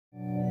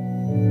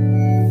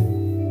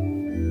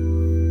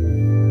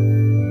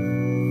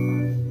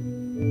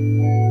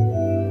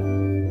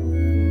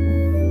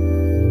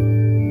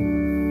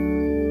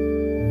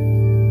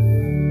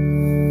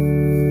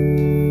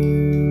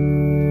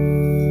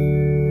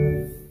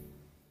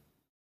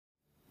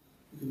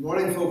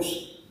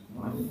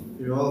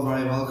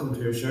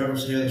your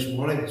service here this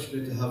morning. It's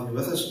great to have you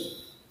with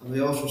us. And we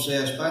also say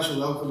a special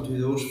welcome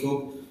to those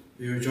folk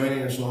who are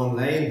joining us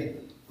online.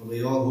 And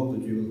we all hope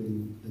that you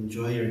will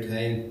enjoy your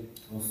time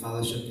of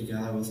fellowship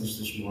together with us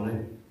this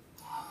morning.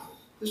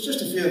 There's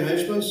just a few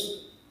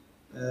announcements.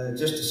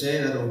 Just to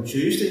say that on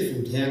Tuesday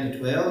from 10 to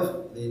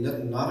 12, the Knit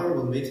and Natter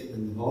will meet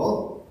in the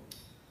hall.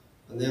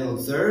 And then on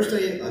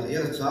Thursday at 8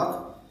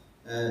 o'clock,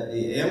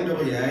 the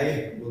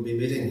MWI will be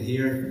meeting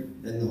here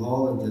in the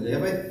hall in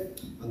Glenavy.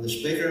 And the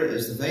speaker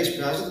is the Vice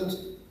President,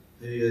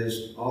 who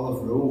is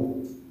Olive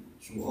Rowe.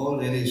 So all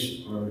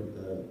ladies will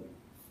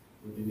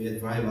be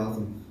made very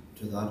welcome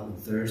to that on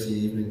Thursday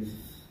evening.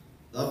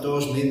 That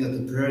does mean that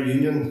the prayer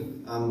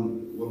union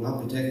will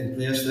not be taking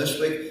place this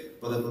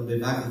week, but it will be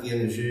back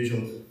again as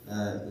usual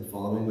the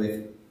following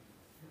week.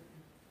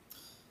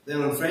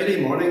 Then on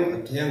Friday morning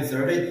at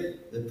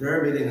 10:30, the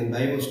prayer meeting and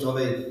Bible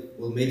study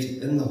will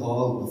meet in the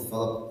hall with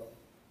Philip.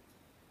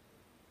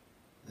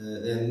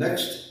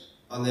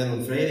 Then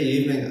on Friday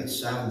evening at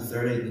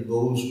 7:30, the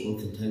bowls will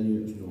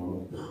continue as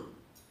normal.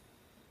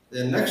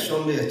 Then next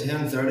Sunday at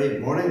 10:30,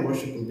 morning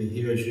worship will be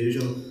here as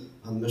usual,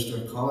 and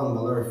Mr. Colin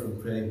Miller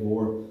from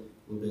Craigmore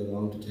will be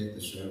along to take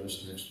the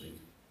service next week.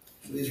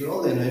 So these are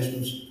all the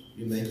announcements.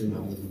 You might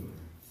remember them.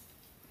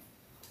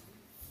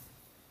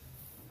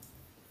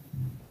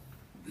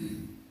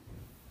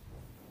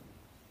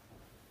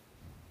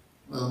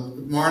 Well,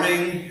 good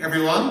morning,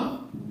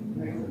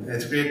 everyone.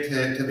 It's great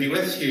to be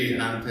with you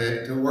and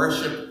to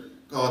worship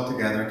God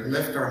together, to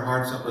lift our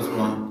hearts up as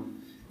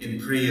one in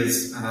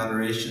praise and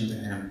adoration to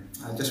Him.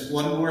 Just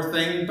one more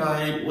thing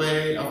by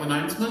way of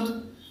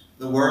announcement.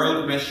 The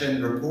World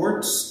Mission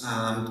reports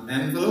and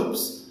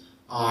envelopes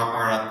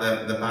are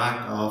at the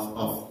back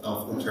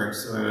of the church,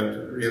 so I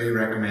would really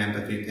recommend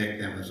that you take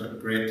them. There's a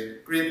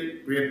great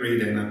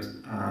read in it,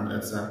 and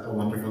it's a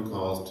wonderful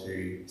cause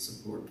to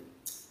support.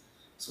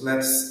 So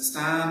let's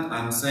stand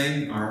and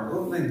sing our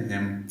opening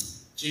hymn,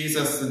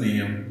 Jesus the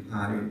Name,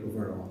 High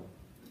Over All.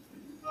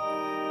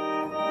 Amen.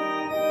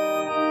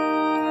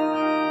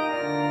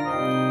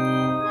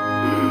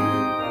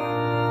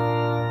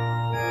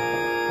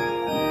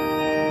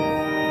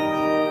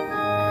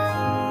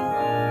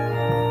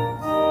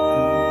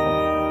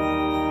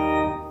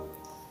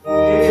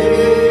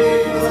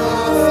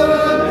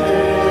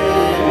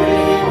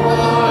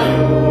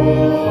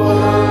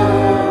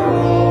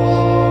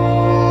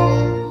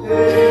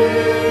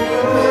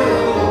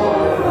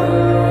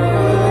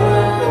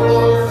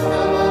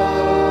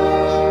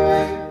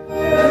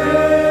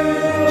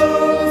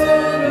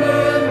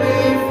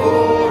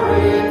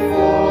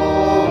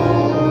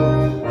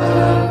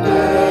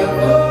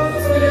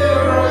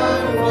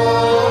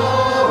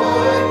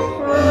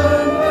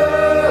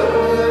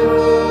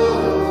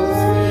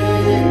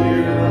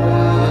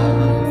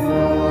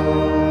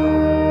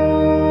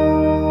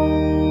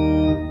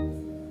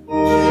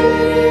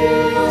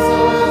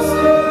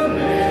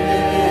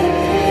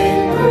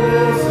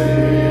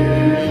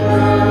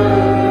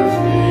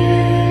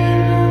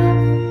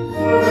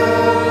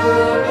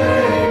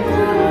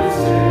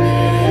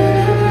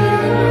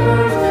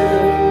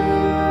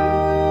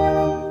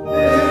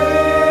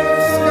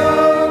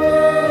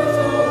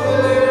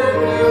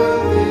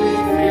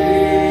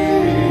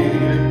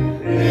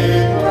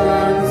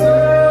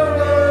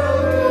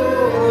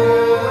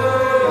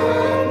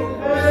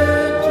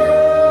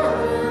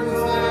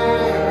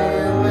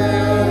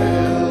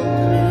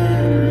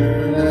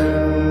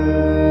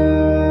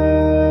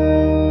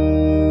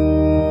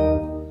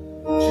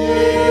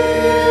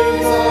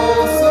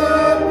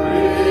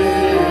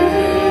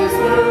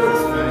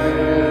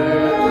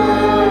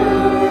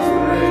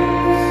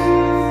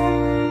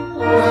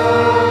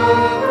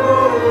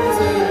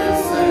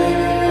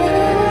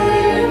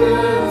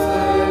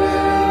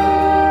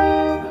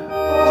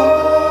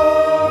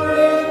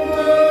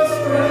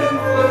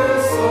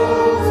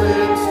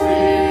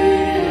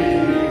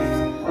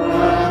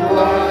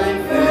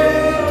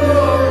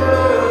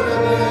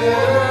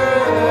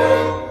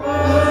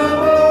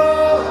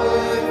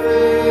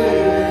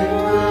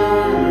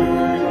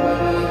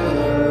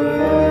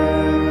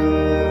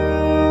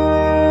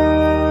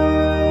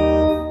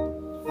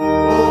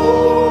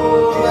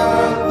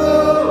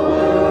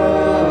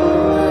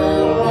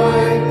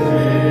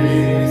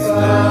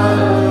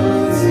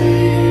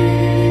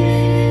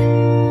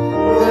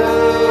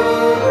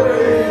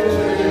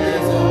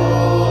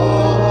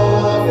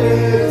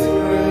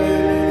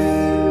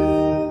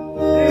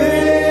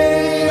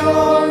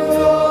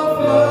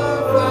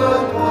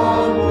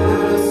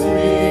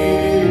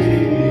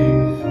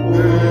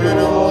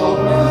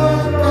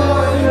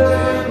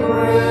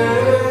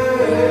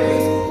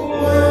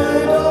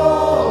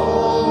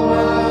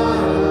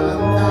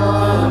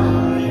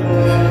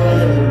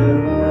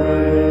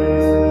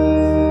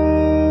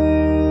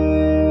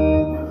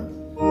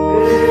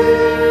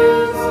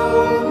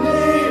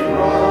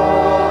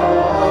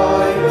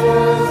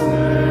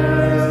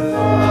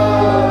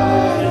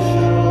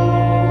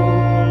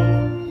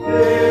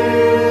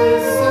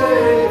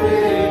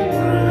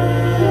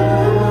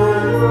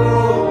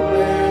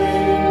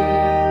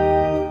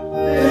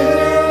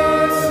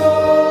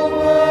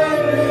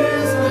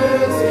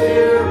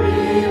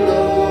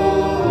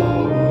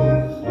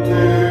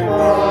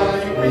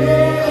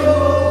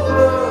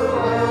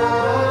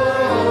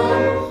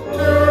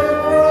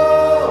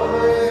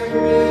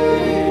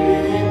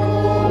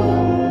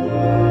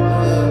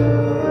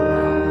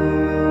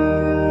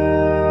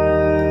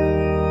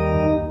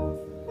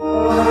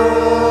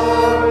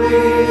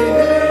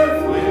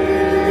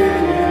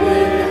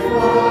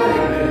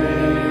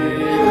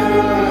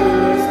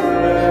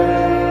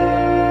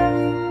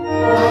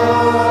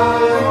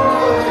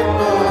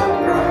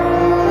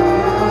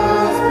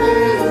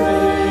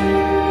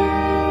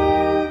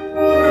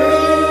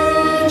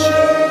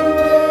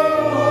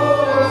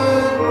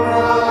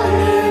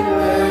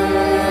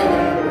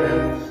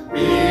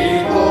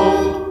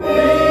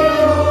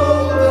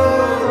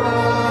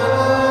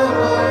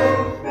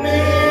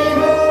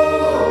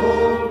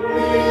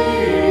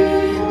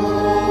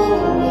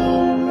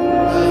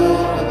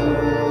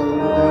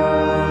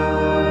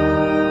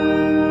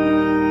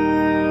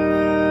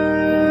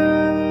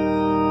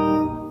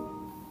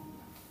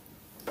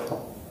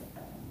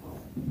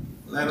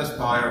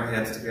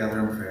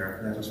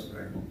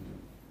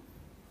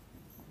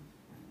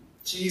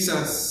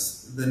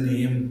 Jesus, the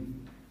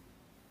name,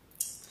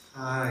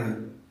 high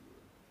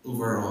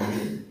over all.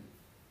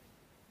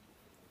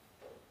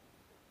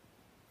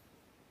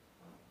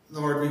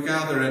 Lord, we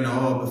gather in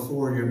awe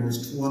before your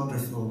most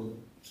wonderful,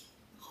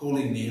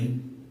 holy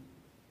name,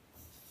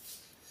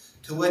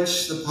 to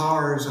which the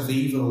powers of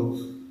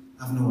evil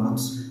have no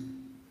answer,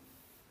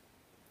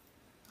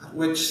 at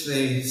which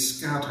they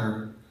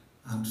scatter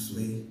and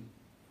flee.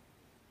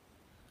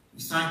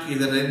 We thank you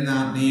that in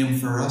that name,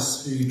 for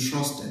us who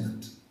trust in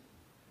it,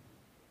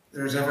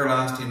 there is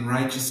everlasting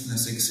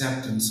righteousness,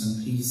 acceptance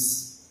and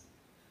peace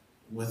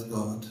with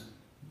God.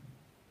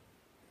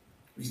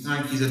 We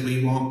thank you that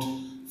we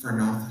want for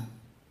nothing,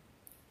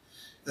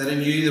 that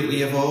in you that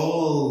we have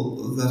all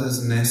that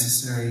is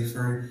necessary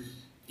for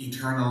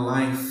eternal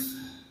life,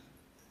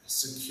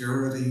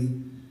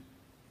 security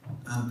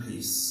and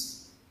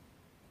peace.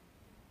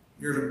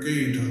 You're a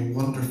good, a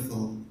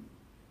wonderful,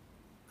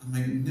 a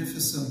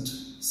magnificent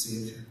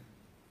Saviour.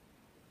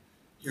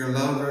 Your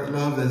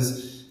love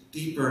is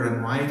deeper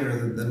and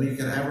wider than we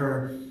could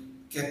ever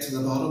get to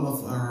the bottom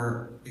of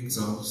our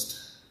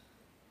exhaust.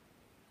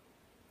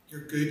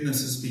 Your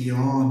goodness is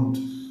beyond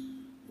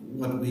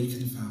what we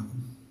can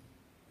fathom.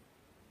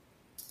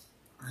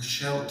 Our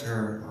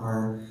shelter,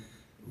 our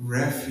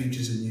refuge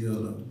is in you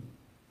alone.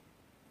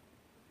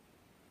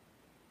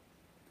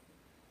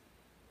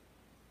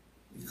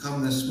 We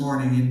come this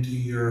morning into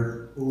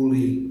your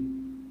holy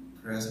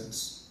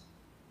presence,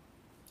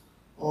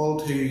 all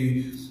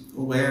too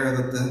aware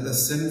that the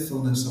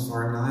sinfulness of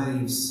our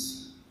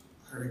lives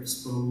are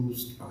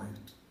exposed by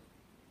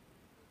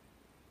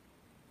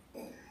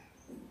it.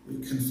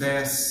 We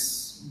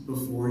confess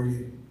before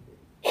you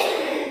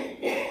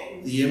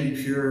the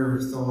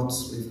impure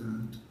thoughts we've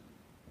had,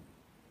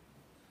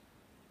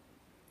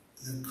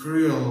 the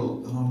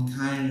cruel and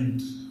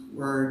unkind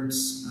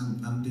words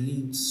and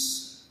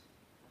deeds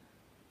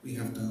we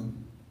have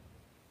done,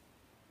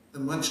 the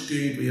much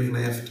good we have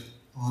left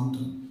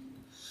undone,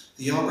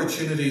 the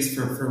opportunities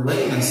for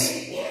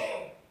witness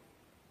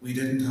we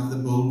didn't have the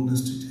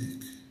boldness to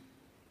take.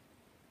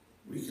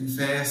 We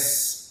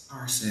confess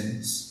our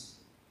sins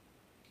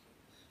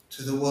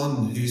to the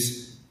one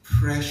whose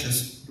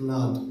precious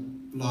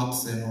blood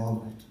blots them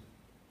all out.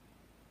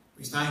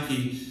 We thank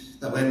you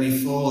that when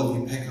we fall,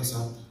 you pick us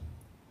up.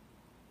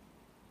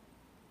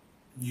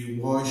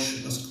 You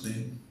wash us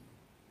clean.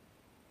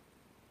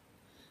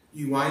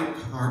 You wipe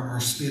our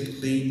slate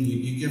clean.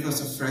 You give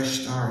us a fresh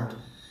start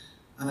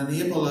and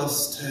enable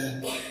us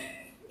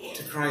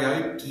to cry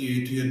out to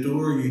you, to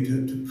adore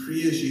you, to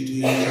praise you,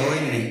 to enjoy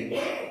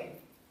you,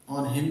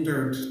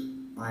 unhindered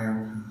by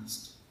our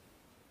past.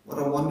 What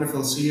a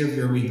wonderful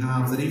Saviour we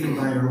have, that even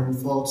by our own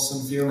faults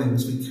and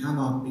feelings we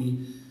cannot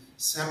be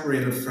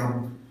separated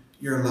from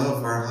your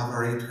love or have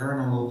our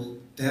eternal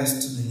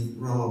destiny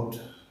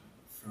robbed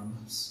from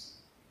us.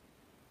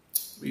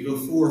 We go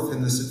forth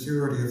in the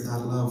security of that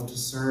love to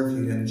serve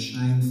you and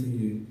shine for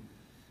you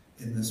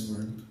in this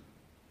world.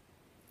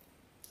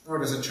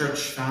 Lord, as a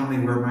church family,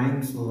 we're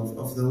mindful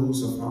of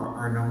those of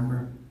our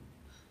number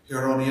who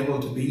are unable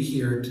to be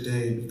here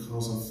today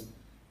because of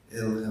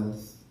ill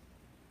health.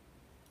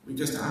 We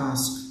just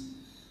ask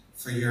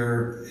for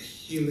your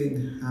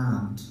healing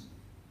hand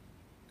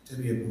to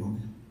be upon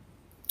them.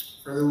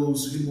 For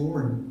those who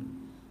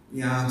mourn,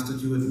 we ask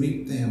that you would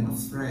meet them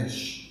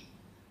afresh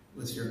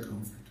with your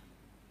comfort.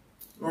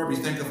 Lord, we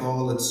think of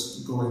all that's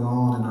going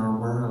on in our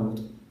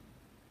world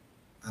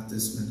at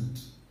this minute.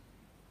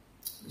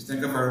 We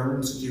think of our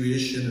own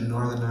situation in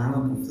Northern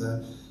Ireland with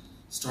the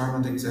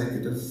Stormont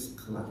executive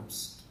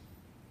collapsed.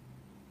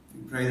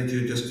 We pray that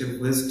you just give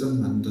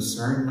wisdom and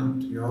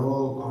discernment to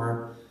all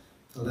our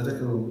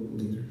political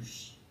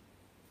leaders,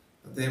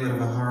 that they would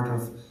have a heart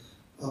of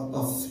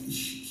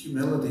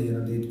humility and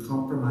indeed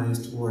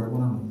compromise toward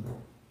one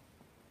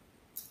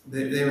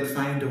another. They would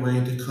find a way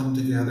to come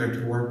together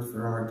to work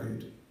for our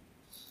good.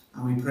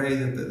 And we pray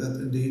that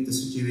indeed the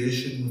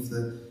situation with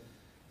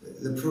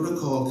the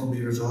protocol can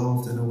be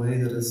resolved in a way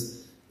that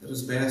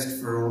is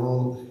best for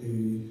all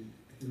who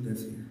live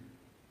here.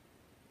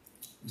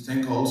 We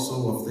think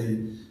also of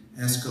the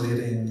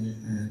escalating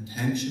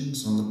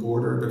tensions on the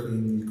border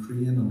between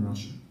Ukraine and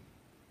Russia.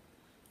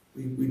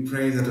 We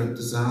pray that a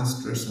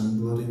disastrous and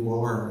bloody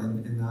war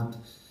in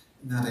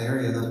that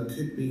area, that it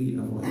could be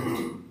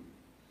avoided.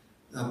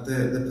 That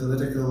the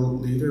political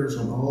leaders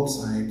on all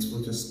sides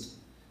will just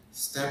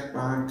step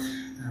back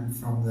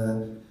from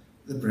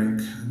the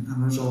brink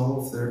and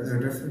resolve their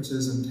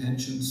differences and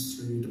tensions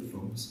through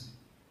diplomacy.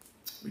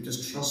 We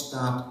just trust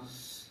that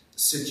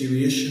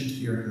situation to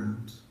your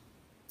hand.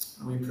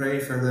 And we pray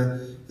for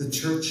the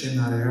church in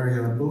that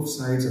area on both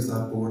sides of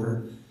that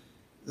border,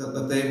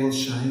 that they will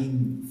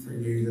shine for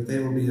you, that they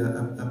will be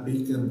a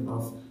beacon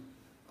of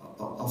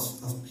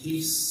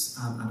peace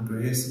and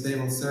grace, that they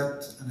will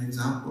set an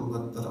example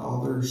that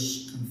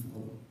others can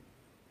follow.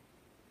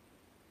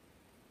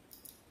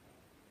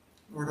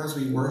 Lord, as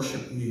we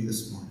worship you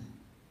this morning,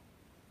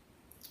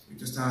 we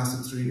just ask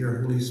that through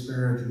your Holy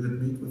Spirit you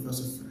would meet with us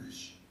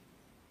afresh,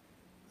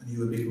 and you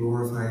would be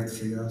glorified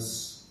through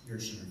us, your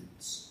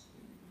servants.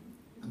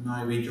 And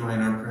now we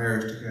join our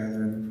prayers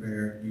together in the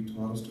prayer you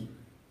taught us to pray.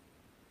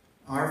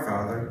 Our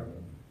Father,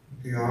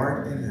 who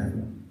art in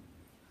heaven,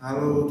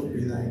 hallowed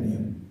be thy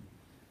name.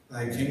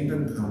 Thy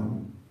kingdom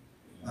come,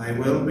 thy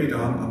will be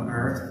done on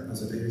earth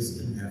as it is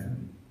in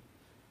heaven.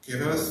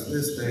 Give us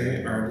this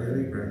day our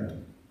daily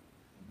bread,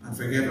 and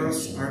forgive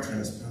us our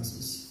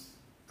trespasses,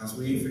 as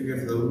we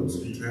forgive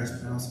those who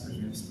trespass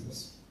against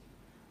us.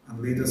 And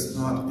lead us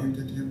not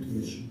into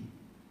temptation,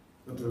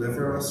 but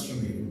deliver us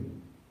from evil.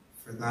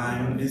 For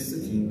thine is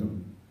the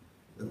kingdom,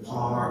 the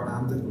power,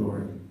 and the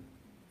glory,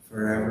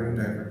 forever and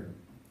ever.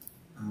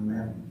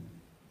 Amen.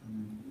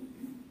 Amen.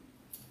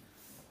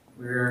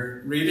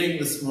 We're reading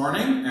this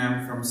morning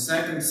from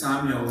 2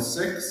 Samuel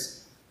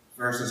 6,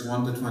 verses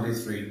 1 to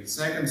 23. 2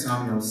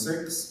 Samuel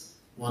 6,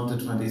 1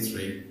 to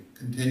 23,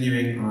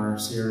 continuing our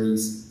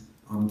series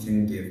on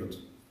King David.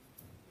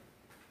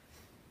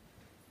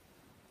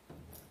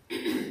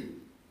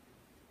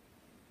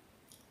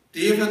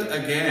 David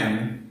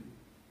again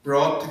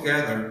brought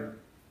together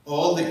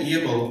all the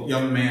able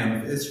young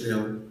men of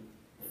Israel,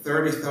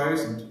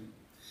 30,000.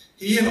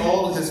 He and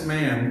all his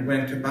men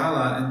went to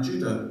Bala in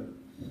Judah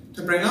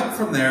to bring up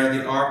from there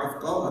the ark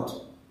of God,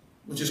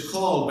 which is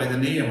called by the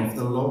name of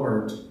the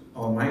Lord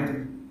Almighty,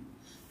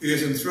 who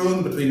is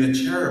enthroned between the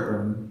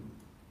cherubim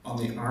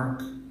on the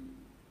ark.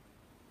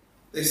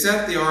 They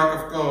set the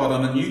ark of God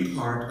on a new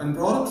cart and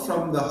brought it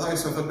from the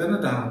house of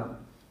Abinadab,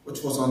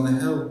 which was on the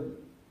hill.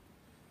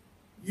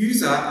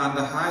 Uzzah and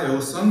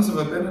Ahio, sons of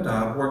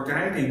Abinadab, were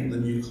guiding the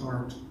new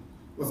cart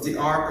with the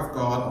ark of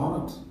God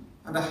on it,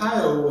 and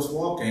Ahio was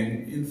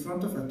walking in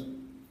front of it.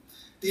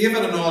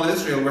 David and all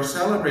Israel were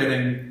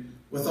celebrating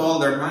with all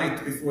their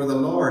might before the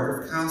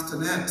Lord with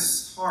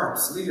castanets,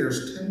 harps,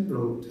 lyres,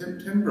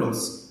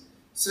 timbrels,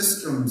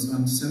 sistrums,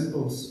 and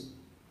cymbals.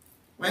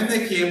 When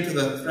they came to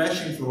the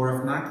threshing floor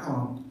of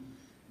Nacon,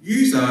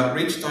 Uzzah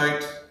reached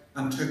out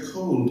and took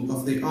hold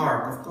of the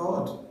ark of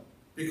God,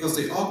 because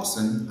the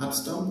oxen had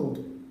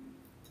stumbled.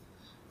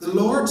 The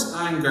Lord's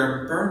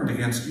anger burned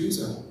against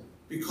Uzzah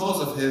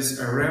because of his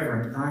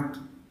irreverent act.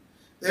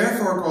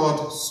 Therefore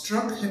God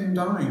struck him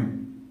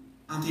down,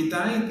 and he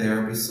died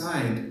there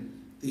beside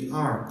the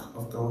ark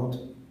of God.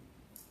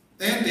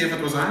 Then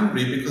David was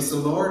angry because the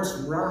Lord's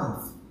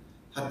wrath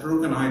had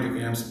broken out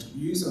against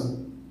Uzzah,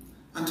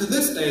 and to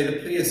this day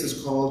the place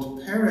is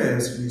called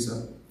Perez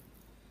Uzzah.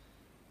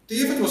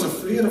 David was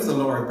afraid of the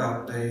Lord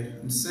that day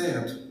and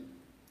said,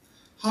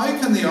 "How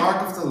can the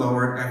ark of the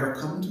Lord ever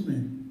come to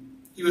me?"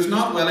 He was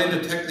not willing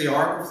to take the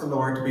ark of the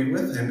Lord to be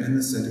with him in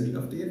the city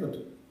of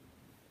David.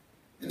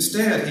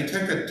 Instead, he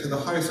took it to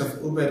the house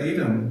of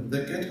Obed-Edom the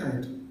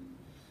Gittite.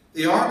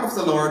 The ark of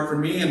the Lord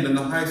remained in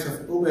the house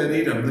of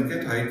Obed-Edom the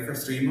Gittite for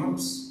 3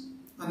 months,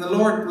 and the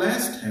Lord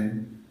blessed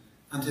him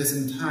and his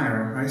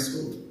entire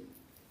household.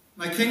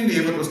 Now King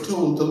David was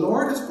told, "The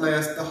Lord has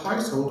blessed the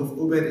household of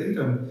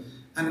Obed-Edom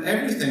and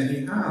everything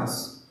he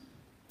has,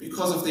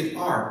 because of the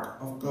ark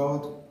of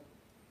God."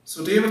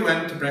 So David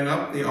went to bring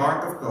up the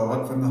ark of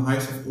God from the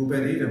house of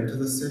Obed-Edom to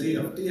the city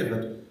of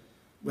David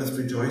with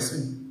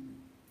rejoicing.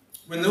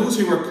 When those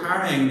who were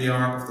carrying the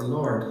ark of the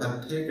Lord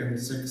had taken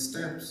 6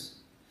 steps,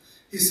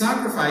 he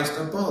sacrificed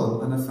a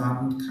bull and a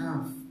fattened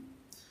calf.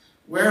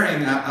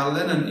 Wearing a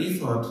linen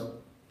ephod,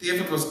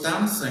 David was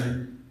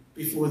dancing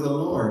before the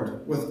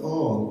Lord with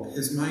all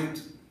his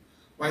might,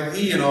 while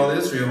he and all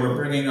Israel were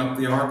bringing up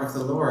the ark of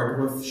the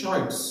Lord with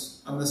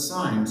shouts and the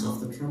sounds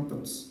of the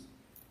trumpets.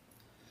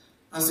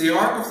 As the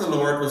ark of the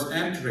Lord was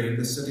entering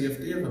the city of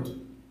David,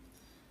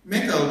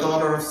 Michal,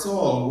 daughter of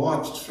Saul,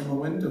 watched from a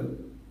window.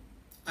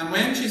 And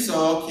when she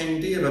saw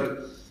King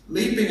David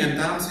leaping and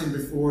dancing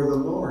before the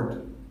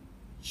Lord,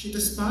 she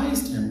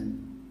despised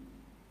him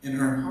in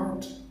her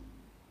heart.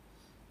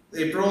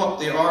 They brought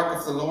the ark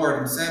of the Lord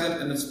and set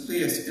it in its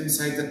place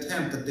inside the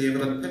tent that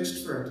David had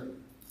pitched for it.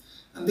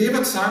 And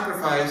David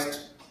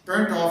sacrificed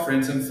burnt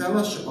offerings and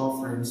fellowship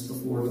offerings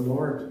before the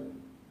Lord.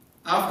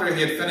 After he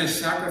had finished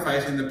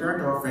sacrificing the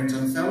burnt offerings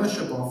and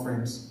fellowship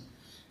offerings,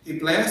 he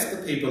blessed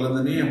the people in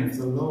the name of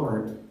the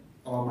Lord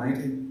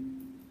Almighty.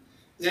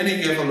 Then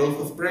he gave a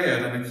loaf of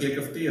bread and a cake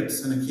of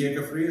dates and a cake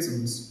of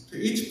raisins to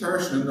each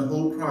person in the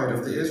whole crowd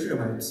of the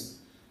Israelites,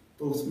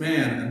 both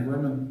men and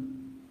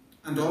women.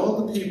 And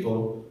all the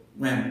people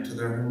went to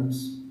their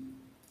homes.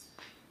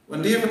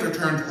 When David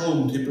returned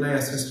home to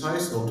bless his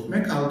household,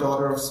 Michal,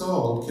 daughter of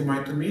Saul, came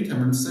out to meet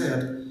him and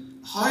said,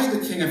 "How the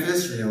king of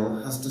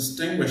Israel has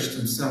distinguished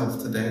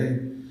himself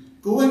today,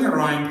 going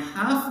around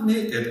half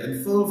naked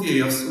in full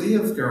view of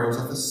slave girls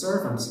of his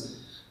servants,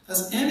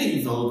 as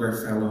any vulgar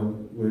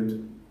fellow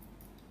would."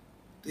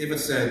 David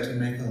said to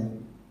Michal,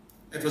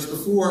 "It was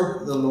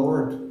before the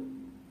Lord,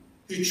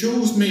 who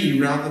chose me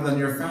rather than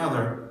your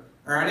father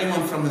or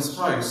anyone from his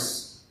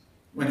house,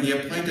 when he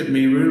appointed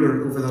me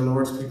ruler over the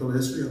Lord's people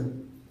Israel.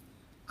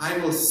 I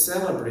will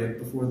celebrate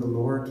before the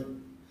Lord.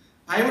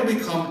 I will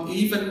become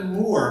even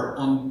more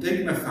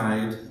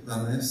undignified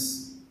than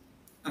this,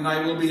 and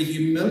I will be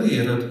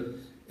humiliated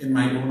in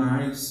my own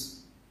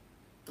eyes.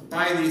 But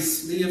by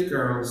these slave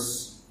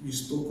girls you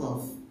spoke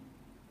of,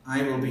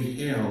 I will be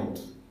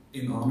held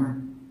in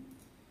honour."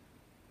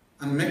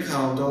 and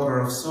Michal, daughter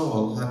of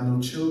Saul, had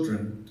no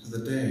children to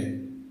the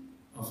day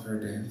of her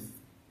death.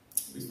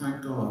 We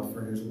thank God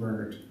for his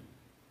word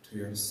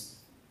to us.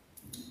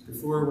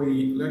 Before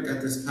we look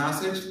at this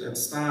passage,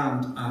 let's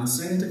stand and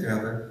sing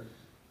together,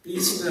 "Be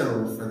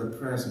Still for the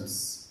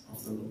Presence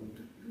of the Lord."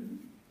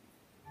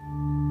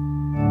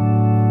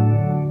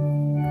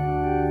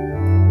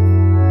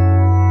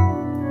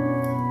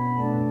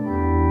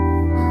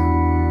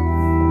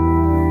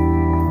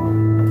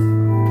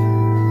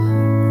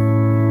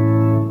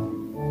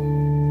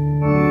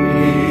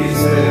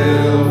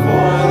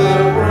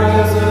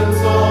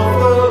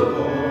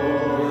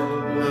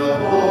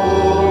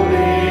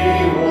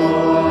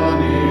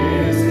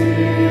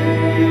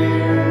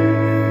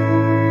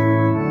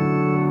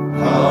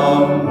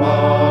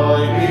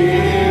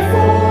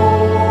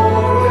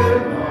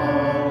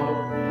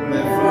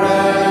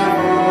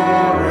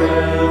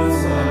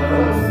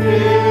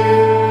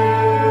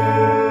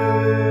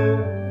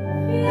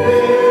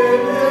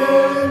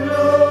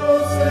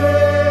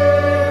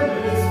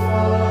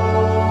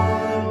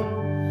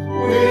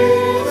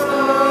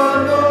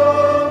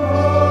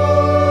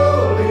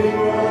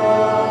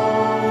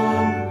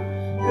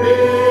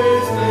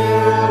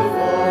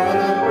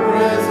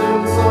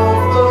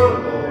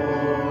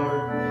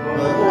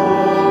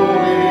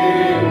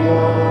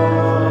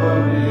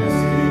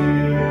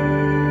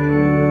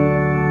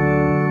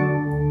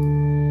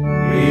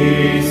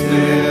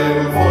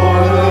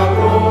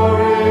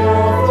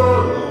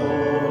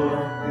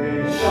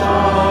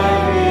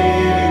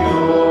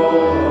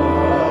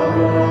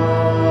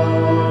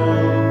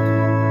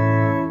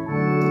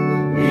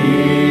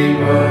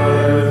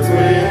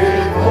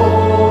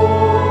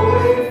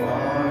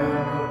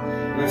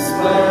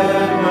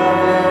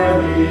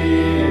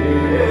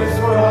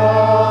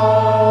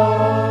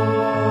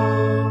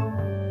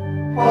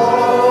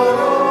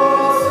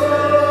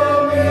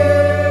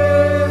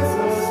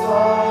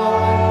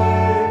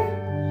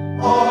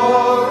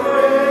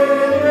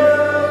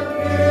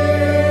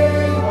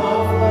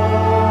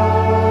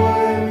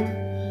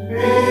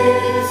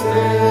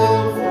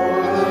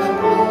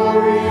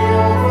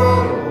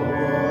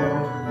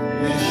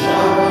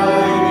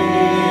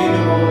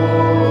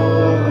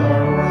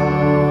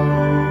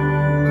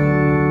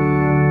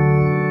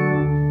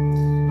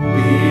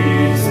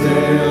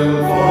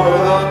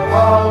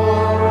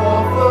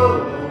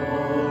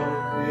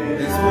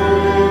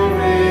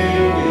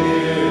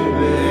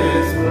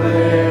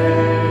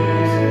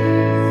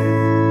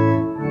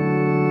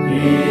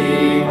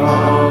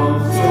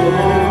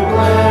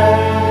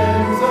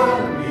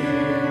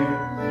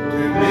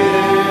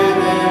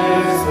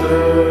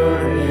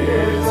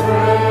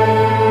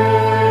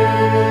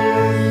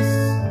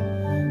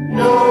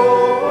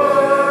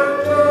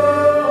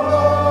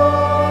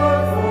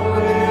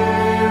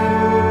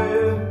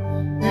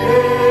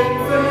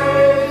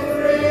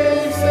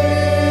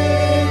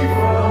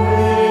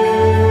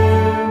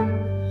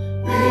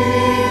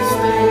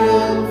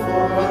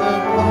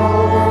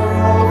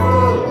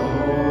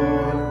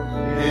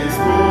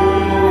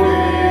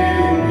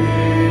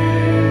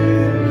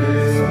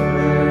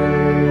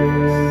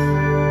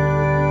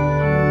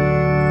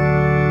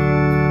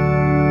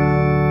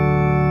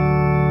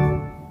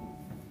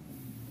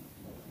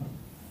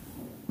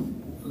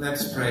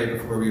 Let's pray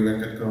before we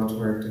look at God's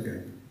word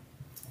together.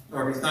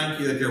 Lord, we thank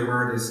you that your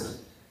word is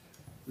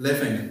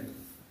living,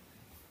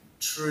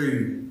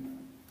 true,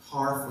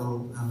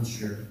 powerful and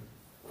sure.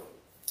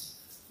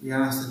 We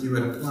ask that you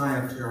would apply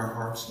it to our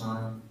hearts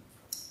now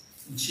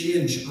and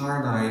change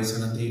our lives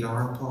and indeed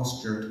our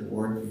posture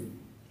toward you.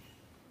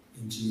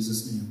 In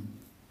Jesus' name,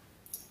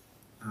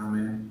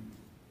 amen.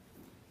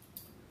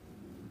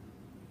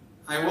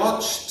 I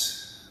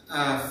watched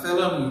a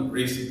film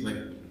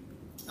recently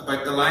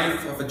about the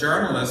life of a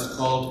journalist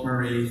called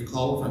Marie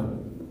Colvin.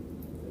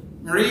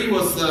 Marie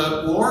was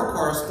the war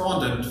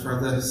correspondent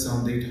for the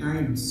Sunday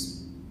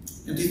Times.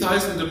 In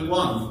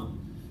 2001,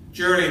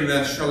 during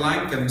the Sri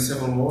Lankan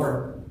Civil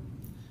War,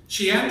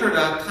 she entered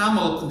a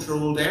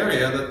Tamil-controlled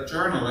area that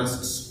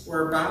journalists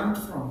were banned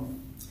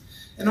from,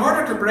 in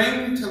order to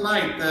bring to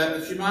light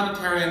the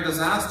humanitarian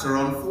disaster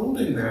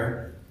unfolding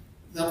there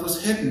that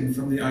was hidden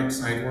from the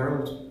outside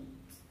world.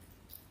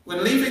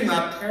 When leaving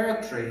that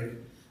territory,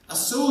 a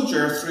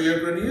soldier threw a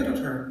grenade at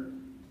her,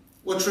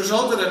 which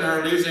resulted in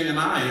her losing an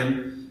eye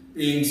and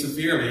being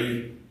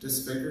severely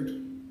disfigured.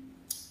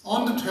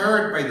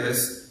 Undeterred by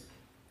this,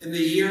 in the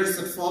years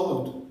that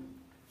followed,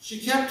 she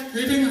kept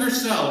putting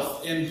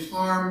herself in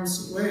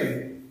harm's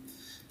way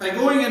by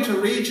going into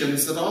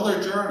regions that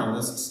other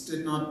journalists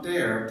did not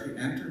dare to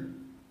enter.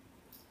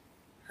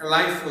 Her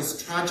life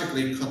was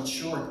tragically cut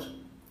short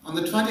on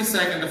the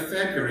 22nd of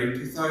February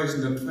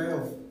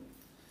 2012.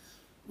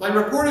 While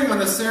reporting on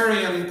the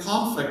Syrian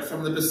conflict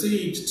from the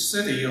besieged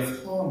city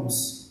of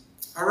Homs,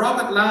 a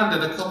rocket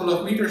landed a couple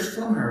of meters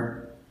from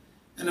her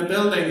in a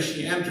building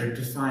she entered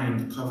to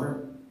find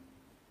cover.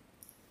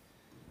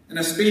 In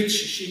a speech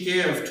she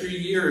gave 2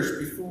 years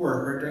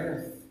before her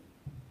death,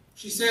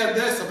 she said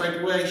this about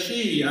the way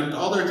she and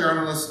other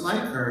journalists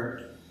like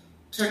her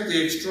took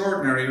the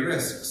extraordinary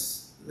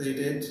risks they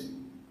did.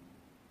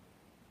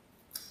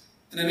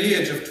 In an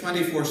age of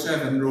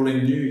 24/7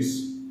 rolling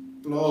news,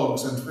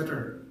 blogs and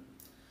Twitter,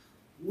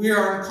 we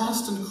are on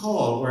constant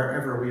call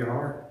wherever we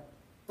are.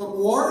 But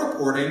war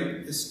reporting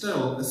is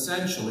still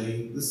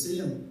essentially the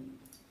same.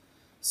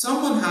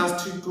 Someone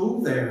has to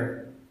go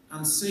there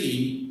and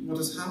see what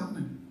is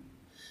happening.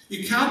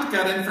 You can't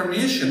get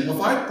information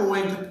without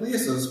going to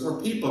places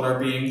where people are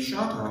being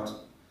shot at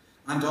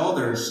and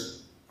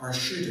others are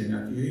shooting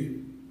at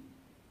you.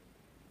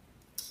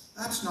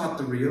 That's not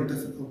the real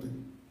difficulty.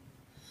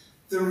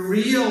 The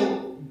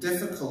real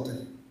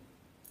difficulty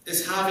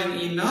is having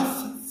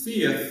enough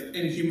faith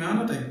in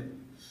humanity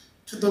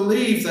to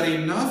believe that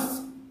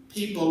enough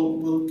people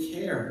will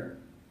care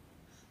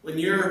when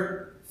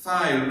your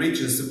file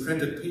reaches the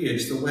printed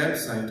page, the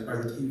website,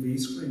 or the TV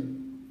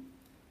screen.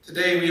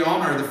 Today we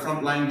honour the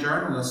frontline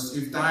journalists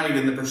who've died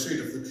in the pursuit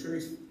of the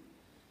truth.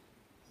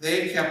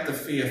 They kept the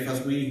faith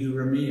as we who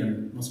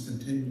remain must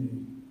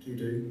continue to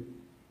do.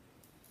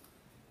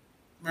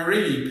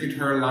 Marie put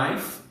her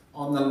life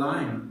on the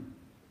line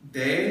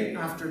day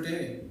after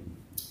day,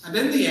 and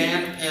in the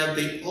end paid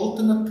the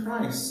ultimate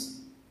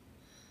price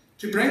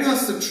to bring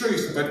us the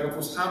truth about what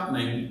was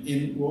happening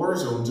in war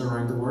zones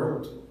around the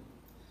world.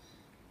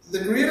 The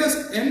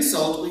greatest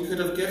insult we could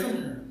have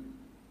given her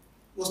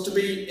was to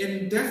be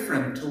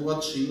indifferent to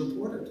what she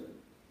reported.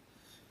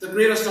 The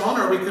greatest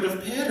honour we could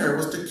have paid her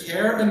was to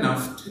care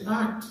enough to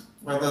act,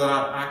 whether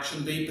that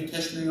action be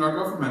petitioning our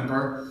government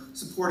or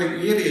supporting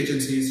aid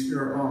agencies who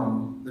are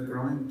on the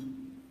ground.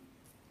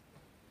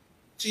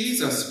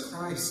 Jesus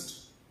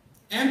Christ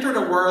entered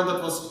a world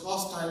that was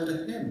hostile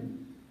to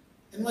him,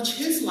 in which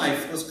his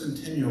life was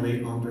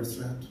continually under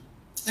threat.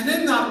 And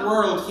in that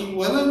world he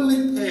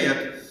willingly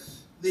paid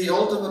the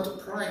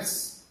ultimate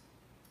price,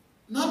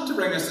 not to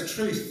bring us the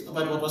truth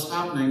about what was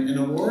happening in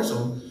a war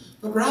zone,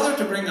 but rather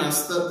to bring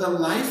us the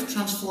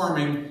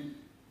life-transforming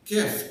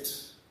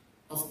gift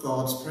of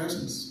God's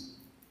presence.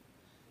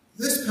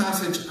 This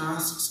passage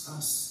asks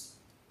us,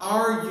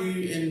 are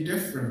you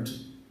indifferent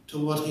to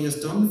what he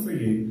has done for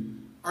you?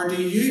 Or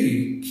do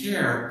you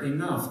care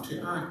enough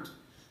to act,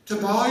 to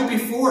bow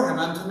before him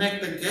and to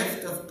make the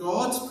gift of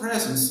God's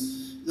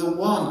presence the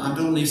one and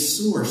only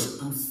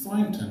source and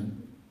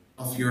fountain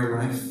of your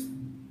life?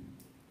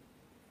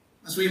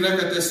 As we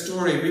look at this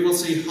story, we will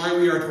see how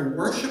we are to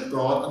worship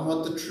God and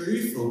what the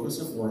true focus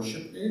of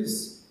worship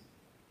is.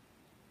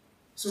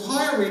 So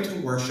how are we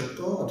to worship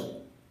God?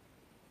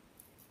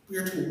 We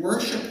are to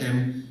worship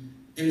him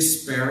in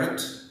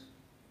spirit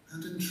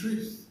and in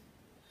truth,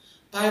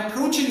 by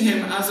approaching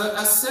him as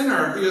a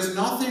sinner who has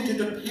nothing to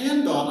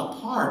depend on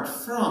apart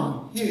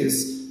from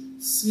his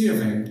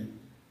saving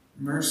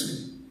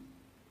mercy.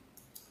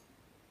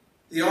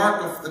 The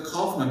Ark of the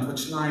Covenant,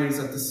 which lies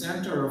at the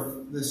centre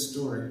of this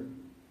story,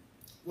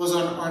 was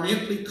an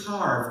ornately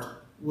carved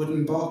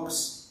wooden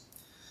box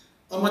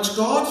on which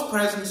God's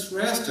presence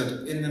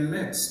rested in the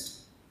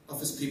midst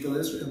of his people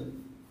Israel.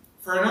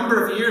 For a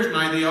number of years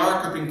now, the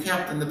Ark had been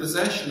kept in the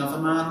possession of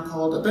a man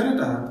called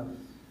Abinadab,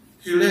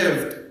 who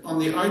lived on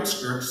the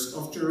outskirts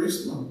of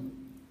Jerusalem.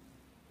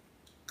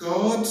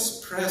 God's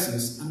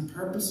presence and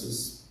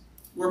purposes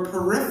were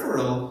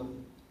peripheral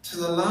to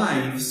the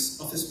lives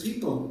of his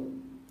people,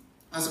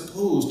 as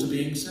opposed to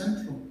being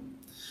central.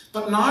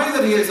 But now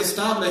that he is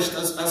established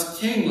as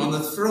king on the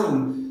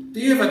throne,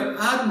 David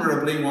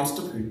admirably wants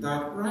to put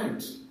that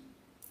right.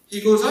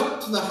 He goes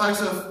up to the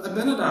house of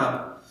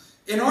Abinadab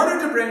in order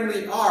to bring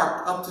the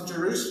ark up to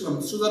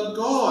Jerusalem, so that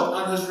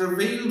God and his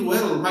revealed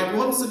will might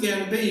once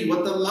again be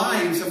what the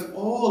lives of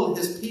all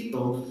his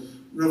people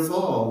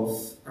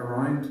revolve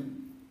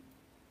around.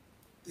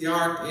 The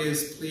ark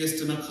is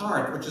placed in a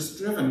cart which is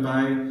driven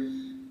by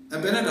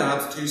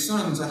Abinadab's two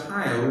sons,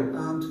 Ahio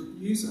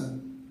and Uzzah.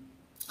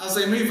 As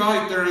they move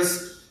out, there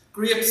is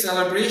great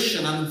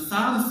celebration and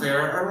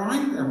fanfare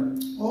around them.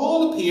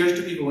 All appears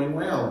to be going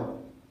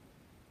well,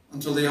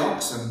 until the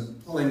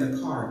oxen pulling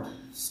the cart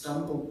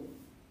stumble.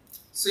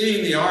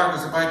 Seeing the ark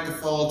is about to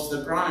fall to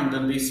the ground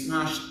and be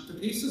smashed to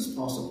pieces,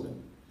 possibly,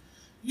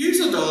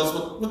 Uzzah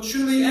does what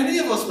surely any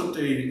of us would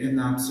do in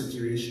that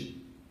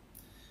situation.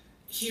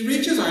 He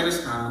reaches out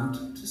his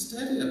hand to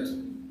steady it.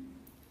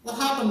 What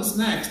happens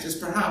next is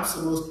perhaps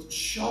the most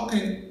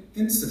shocking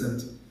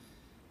incident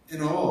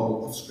in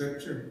all of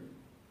Scripture.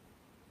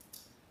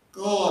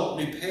 God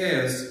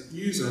repays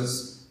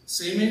Uzzah's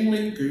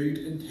seemingly good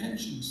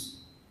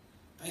intentions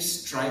by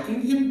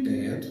striking him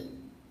dead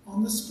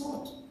on the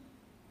spot.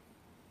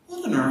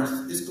 What on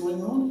earth is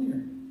going on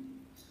here?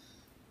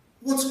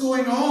 What's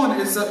going on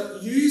is that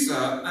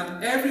Uzzah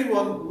and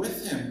everyone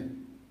with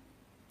him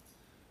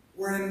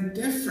were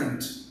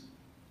indifferent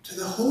to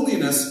the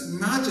holiness,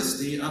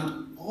 majesty,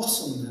 and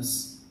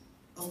awesomeness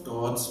of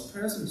God's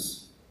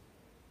presence.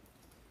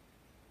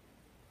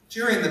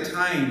 During the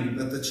time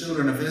that the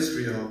children of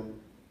Israel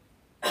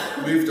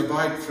moved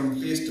about from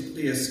place to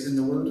place in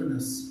the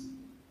wilderness,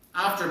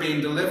 after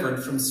being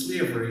delivered from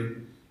slavery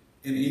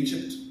in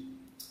Egypt,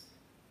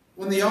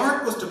 when the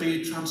ark was to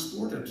be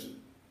transported,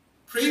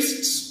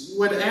 priests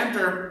would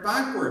enter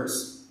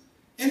backwards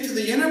into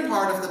the inner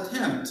part of the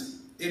tent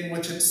in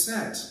which it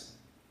sat.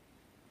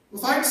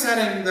 without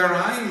setting their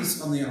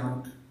eyes on the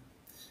ark.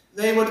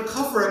 They would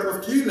cover it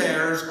with 2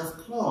 layers of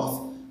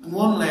cloth and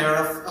 1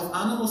 layer of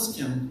animal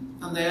skin,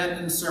 and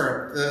then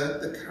insert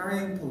the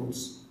carrying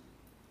poles.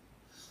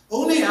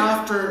 Only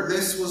after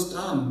this was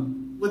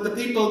done would the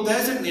people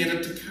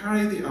designated to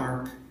carry the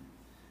ark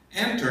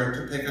enter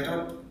to pick it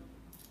up,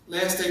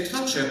 lest they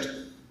touch it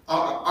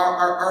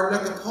or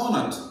look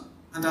upon it,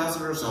 and as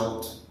a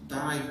result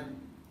die.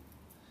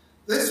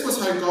 This was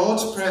how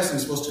God's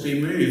presence was to be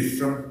moved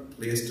from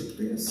place to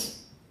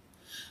place,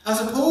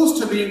 as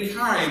opposed to being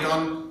carried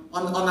on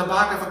the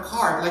back of a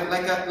cart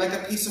like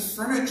a piece of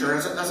furniture,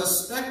 as a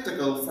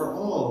spectacle for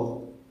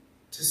all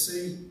to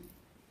see.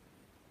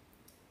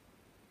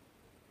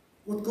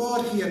 What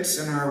God hates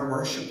in our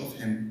worship of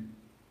him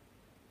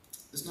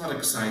is not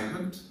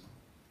excitement,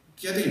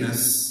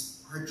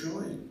 giddiness, or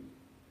joy,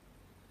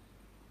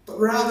 but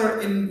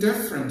rather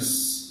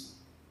indifference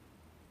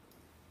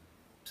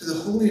to the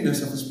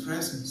holiness of his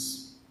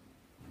presence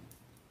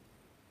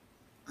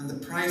and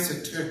the price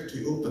it took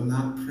to open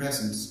that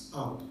presence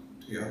up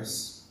to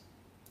us.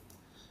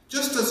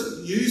 Just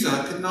as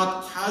Uzzah could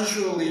not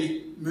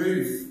casually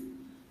move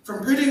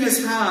from putting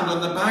his hand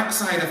on the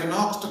backside of an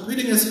ox to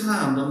putting his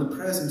hand on the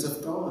presence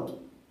of God,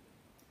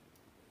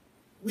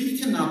 we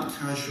cannot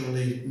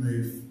casually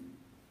move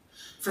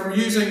from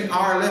using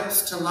our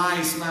lips to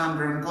lie,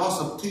 slander and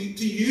gossip to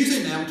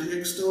using them to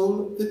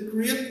extol the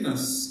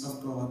greatness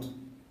of God.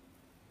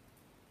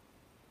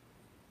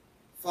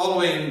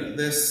 Following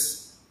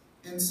this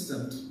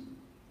incident,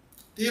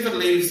 David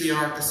leaves the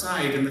ark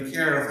aside in the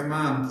care of a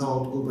man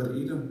called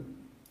Obed-Edom.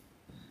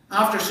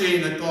 After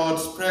seeing that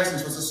God's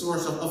presence was a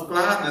source of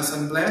gladness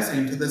and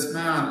blessing to this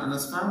man and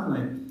his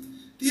family,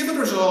 David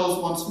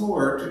resolves once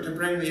more to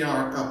bring the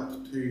ark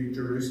up to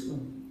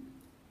Jerusalem.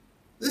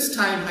 This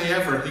time,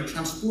 however, he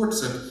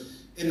transports it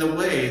in the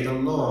way the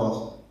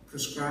law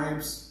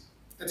prescribes.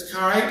 It's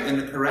carried in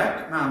the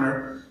correct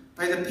manner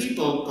by the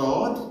people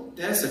God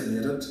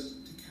designated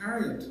to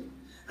carry it.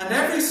 And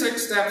every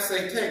 6 steps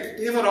they take,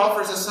 David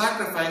offers a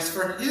sacrifice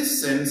for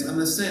his sins and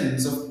the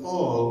sins of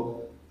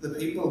all the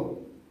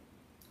people.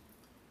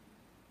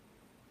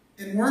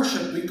 In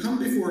worship, we come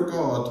before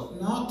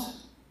God not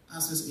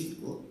as his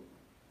equal,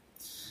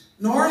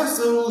 nor as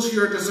those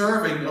who are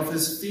deserving of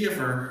his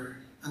favour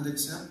and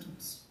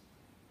acceptance,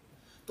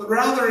 but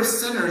rather as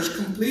sinners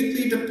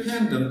completely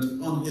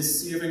dependent on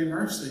his saving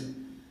mercy,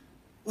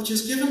 which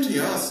is given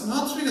to us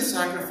not through the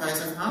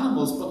sacrifice of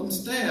animals, but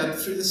instead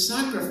through the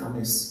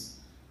sacrifice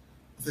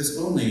of his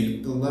only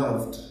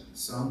beloved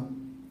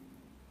Son.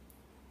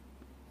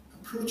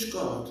 Approach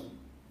God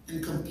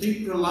in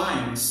complete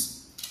reliance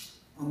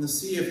on the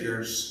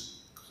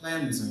Saviour's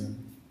cleansing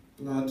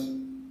blood,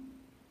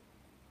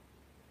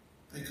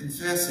 by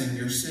confessing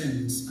your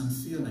sins and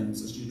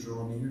feelings as you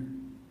draw near.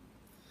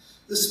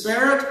 The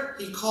Spirit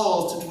he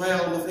calls to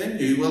dwell within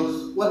you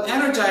will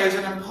energize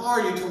and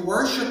empower you to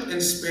worship in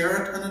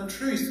spirit and in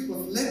truth,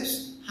 with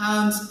lips,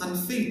 hands and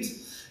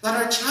feet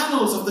that are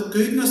channels of the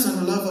goodness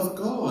and love of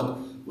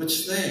God,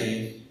 which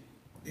they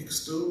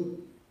extol.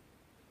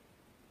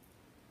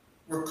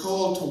 We're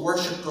called to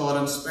worship God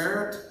in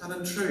spirit and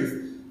in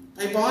truth,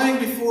 by bowing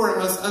before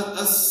him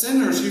as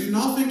sinners who've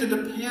nothing to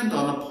depend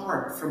on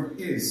apart from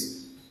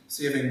his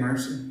saving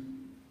mercy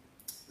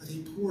that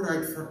he poured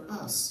out for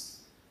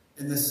us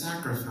in the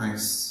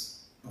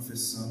sacrifice of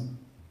his Son.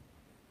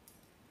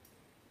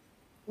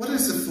 What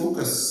is the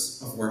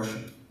focus of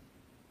worship?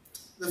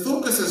 The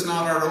focus is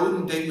not our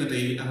own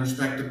dignity and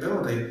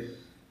respectability,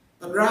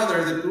 but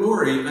rather the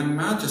glory and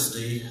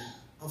majesty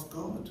of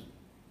God.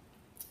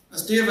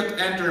 As David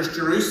enters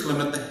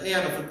Jerusalem at the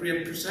head of a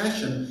great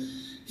procession,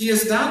 he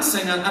is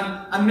dancing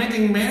and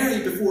making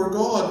merry before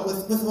God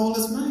with all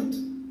his might,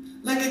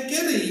 like a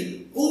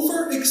giddy,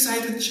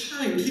 overexcited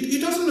child who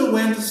doesn't know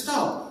when to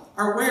stop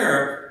or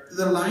where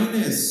the line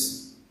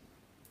is.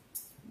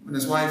 When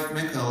his wife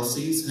Michal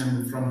sees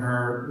him from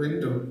her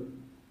window,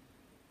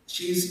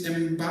 she's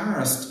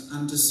embarrassed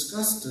and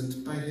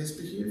disgusted by his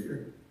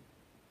behaviour.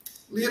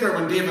 Later,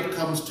 when David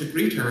comes to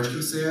greet her,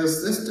 she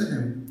says this to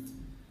him: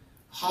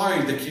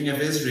 "How the King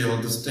of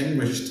Israel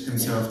distinguished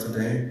himself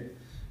today,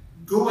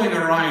 going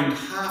around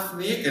half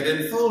naked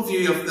in full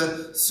view of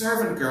the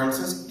servant girls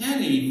as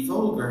any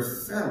vulgar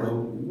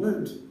fellow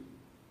would."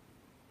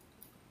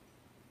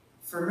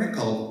 For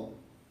Michal,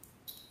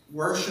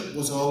 worship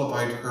was all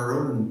about her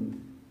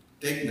own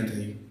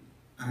dignity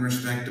and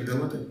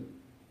respectability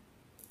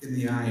in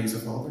the eyes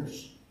of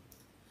others.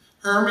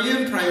 Her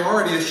main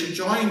priority as she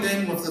joined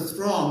in with the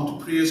throng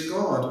to praise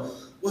God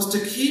was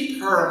to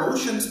keep her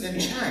emotions in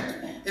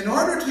check in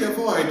order to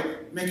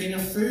avoid making a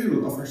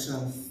fool of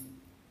herself.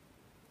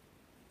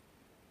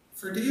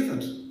 For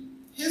David,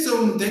 his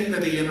own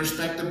dignity and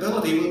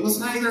respectability was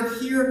neither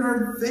here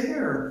nor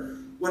there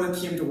when it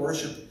came to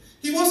worship.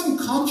 He wasn't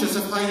conscious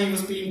of how he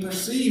was being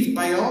perceived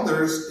by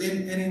others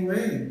in any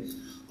way.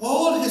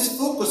 All his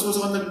focus was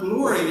on the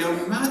glory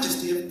and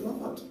majesty of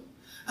God.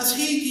 As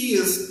he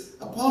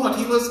gazed upon it,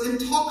 he was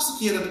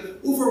intoxicated,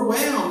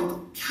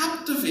 overwhelmed,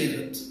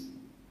 captivated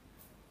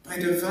by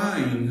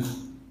divine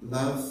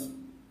love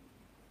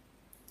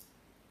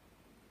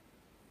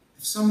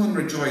Someone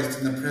rejoiced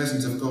in the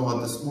presence of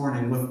God this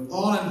morning with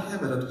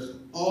uninhibited,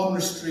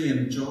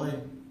 unrestrained joy.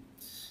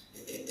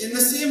 In the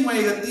same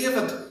way that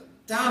David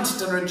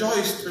danced and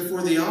rejoiced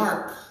before the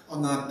ark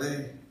on that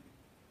day.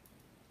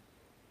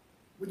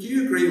 Would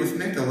you agree with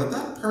Nicola that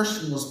that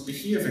person was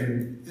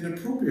behaving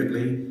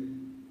inappropriately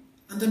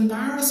and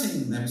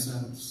embarrassing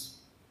themselves?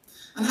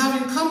 And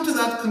having come to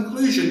that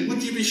conclusion,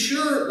 would you be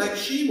sure, like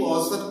she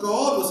was, that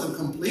God was in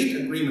complete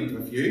agreement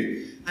with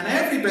you and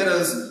every bit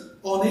as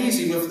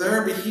uneasy with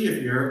their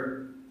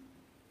behaviour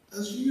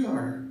as you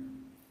are?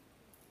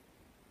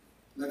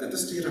 Look at the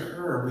state of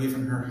her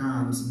waving her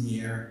hands in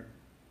the air,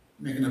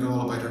 making it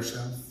all about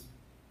herself.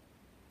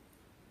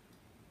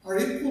 Or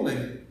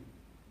equally,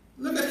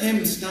 look at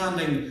him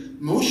standing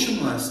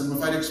motionless and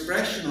without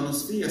expression on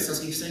his face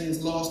as he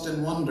sings Lost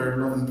in Wonder,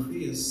 Love and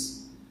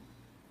Praise.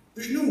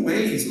 There's no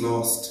way he's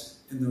lost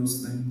in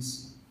those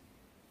things.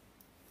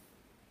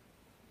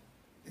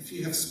 If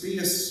you have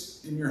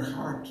space in your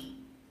heart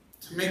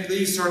to make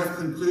these sort of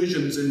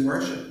conclusions in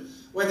worship,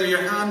 whether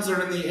your hands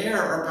are in the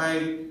air or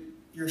by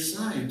your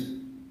side,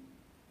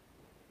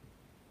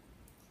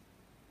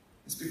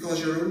 it's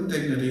because your own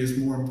dignity is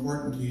more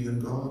important to you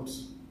than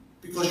God's.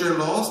 Because you're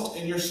lost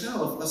in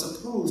yourself as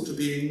opposed to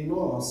being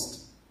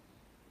lost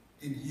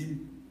in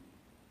Him.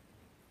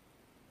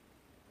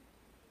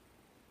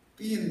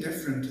 Be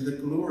indifferent to the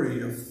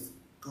glory of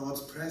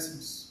God's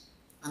presence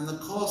and the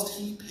cost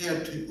He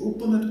paid to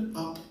open it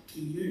up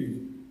to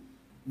you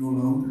no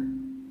longer.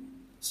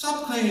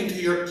 Stop clinging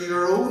to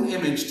your own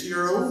image, to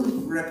your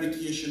own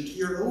reputation, to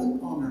your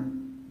own honour.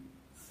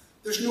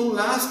 There's no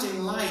lasting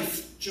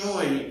life,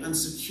 joy and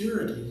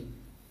security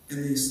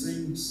in these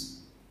things.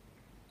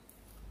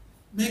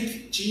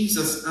 Make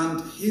Jesus and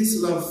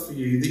His love for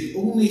you the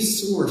only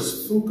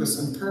source, focus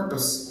and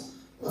purpose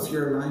of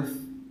your life.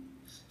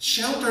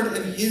 Sheltered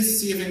in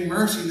His saving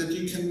mercy that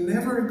you can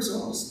never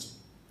exhaust,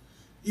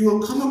 you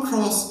will come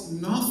across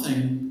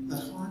nothing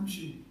that harms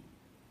you.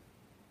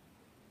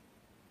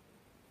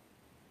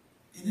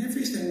 In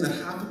everything that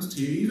happens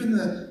to you, even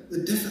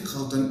the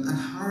difficult and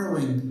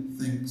harrowing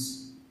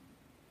things,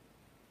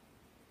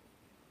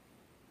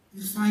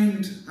 you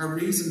find a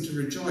reason to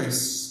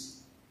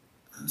rejoice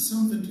and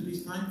something to be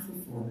thankful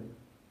for.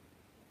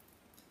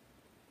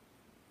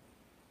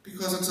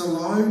 Because it's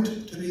allowed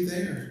to be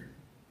there.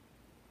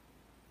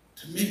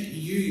 To make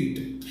you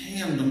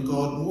depend on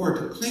God more,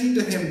 to cling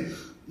to Him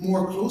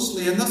more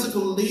closely, and thus it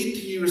will lead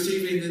to you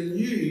receiving the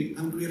new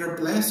and greater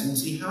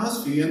blessings He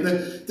has for you, and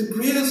the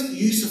greatest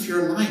use of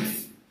your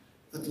life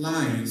that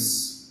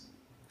lies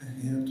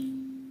ahead.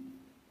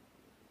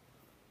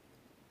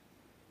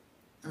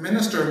 A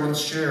minister once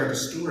shared a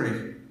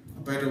story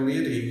about a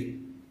lady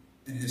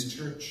in his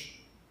church.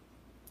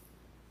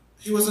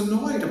 He was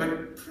annoyed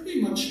about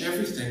pretty much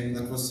everything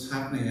that was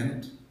happening in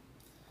it.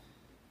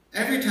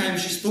 Every time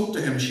she spoke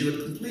to him, she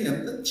would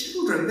complain, the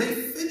children, they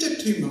fidget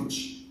too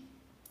much.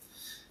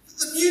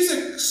 The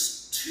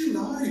music's too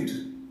loud.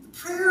 The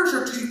prayers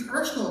are too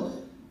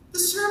personal. The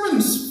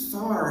sermon's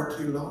far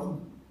too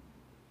long.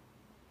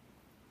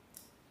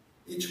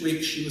 Each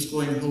week she was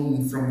going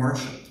home from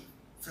worship,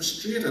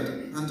 frustrated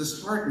and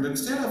disheartened,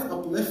 instead of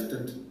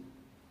uplifted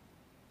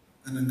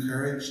and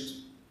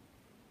encouraged.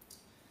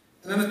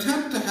 In an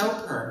attempt to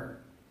help her,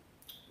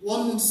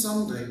 one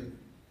Sunday,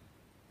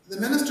 the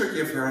minister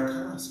gave her a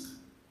task.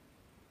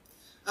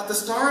 At the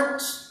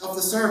start of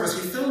the service,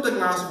 he filled a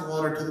glass of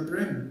water to the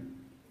brim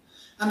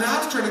and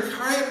asked her to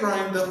carry it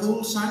round the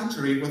whole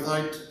sanctuary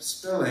without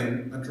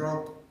spilling a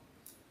drop,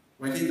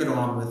 while he got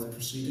on with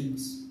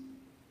proceedings.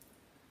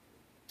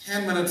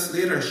 10 minutes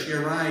later, she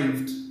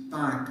arrived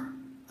back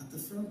at the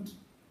front,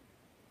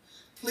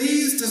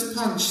 pleased as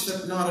punch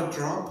that not a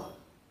drop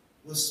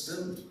was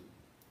spilled.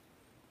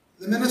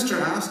 The minister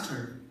asked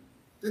her,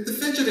 did the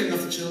fidgeting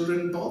of the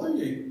children bother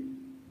you?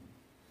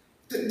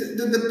 Did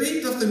the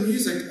beat of the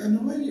music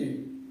annoy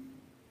you?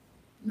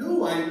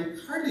 No, I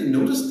hardly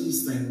noticed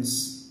these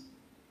things,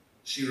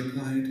 she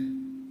replied.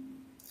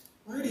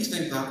 Why do you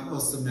think that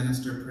was? The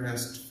minister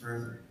pressed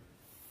further.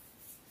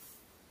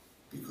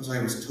 Because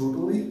I was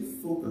totally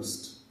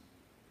focused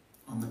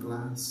on the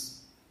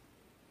glass.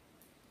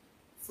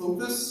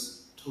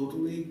 Focus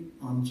totally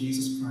on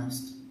Jesus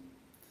Christ.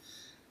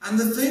 And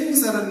the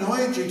things that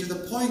annoyed you to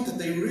the point that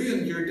they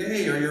ruined your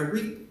day or your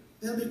week,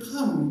 they'll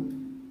become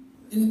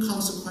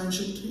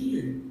inconsequential to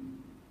you.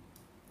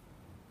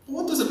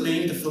 What does it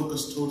mean to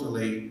focus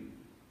totally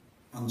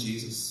on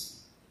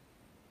Jesus?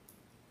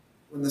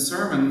 When the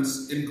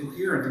sermon's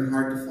incoherent and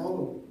hard to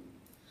follow.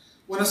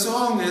 When a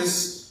song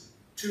is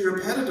too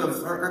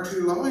repetitive or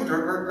too loud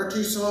or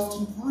too soft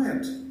and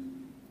quiet.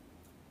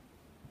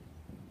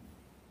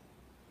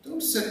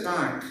 Don't sit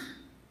back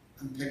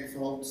and pick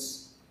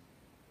faults.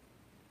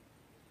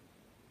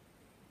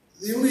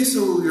 The only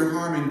soul you're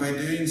harming by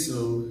doing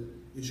so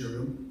is your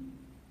own.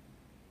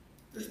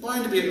 There's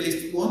bound to be at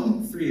least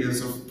one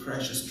phrase of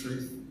precious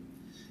truth.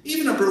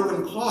 Even a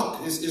broken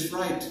clock is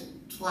right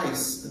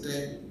twice a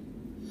day.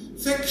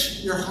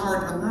 Fix your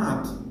heart on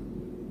that,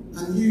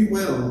 and you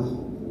will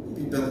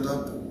be built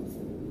up.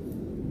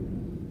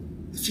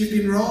 if you've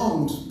been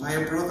wronged by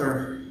a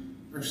brother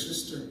or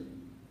sister,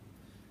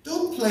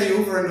 don't play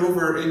over and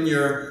over in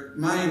your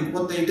mind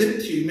what they did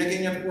to you,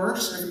 making it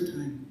worse every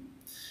time.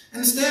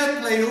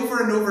 Instead, play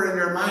over and over in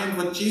your mind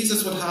what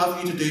Jesus would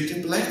have you to do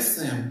to bless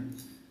them,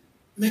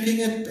 making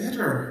it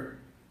better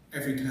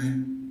every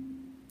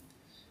time.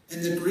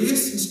 In the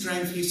grace and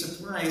strength he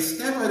supplies,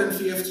 step out in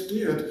faith to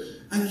do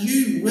it, and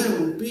you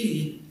will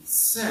be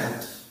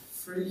set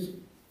free.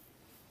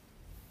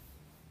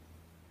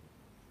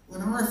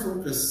 When our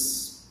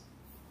focus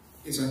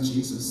is on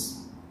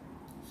Jesus,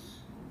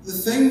 the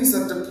things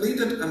that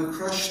depleted and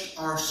crushed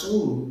our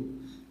soul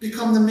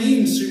become the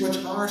means through which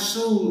our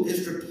soul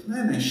is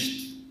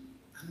replenished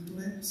and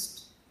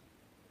blessed.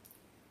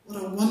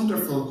 What a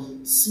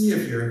wonderful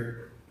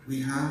Saviour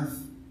we have.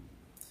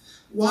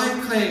 Why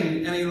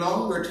cling any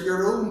longer to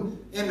your own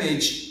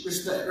image,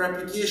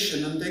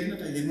 reputation and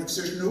dignity in which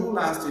there's no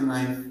lasting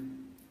life,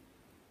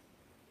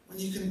 when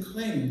you can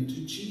cling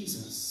to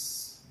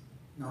Jesus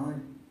now?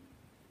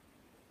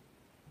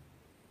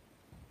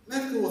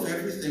 Let go of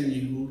everything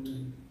you hold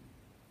to,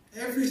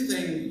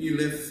 everything you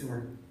live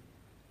for.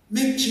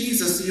 Make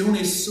Jesus the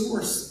only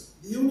source,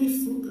 the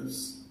only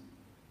focus,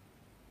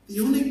 the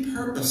only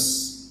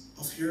purpose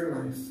of your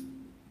life.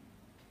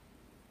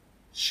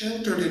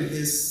 Sheltered in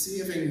his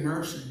saving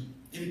mercy,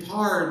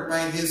 empowered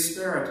by his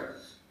Spirit,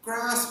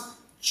 grasp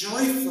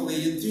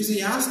joyfully,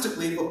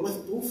 enthusiastically, but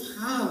with both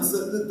hands,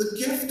 the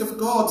gift of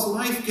God's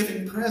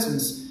life-giving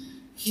presence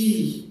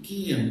he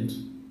gained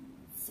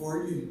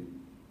for you.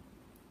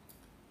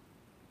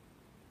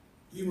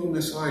 You will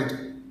miss out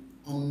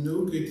on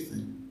no good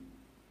thing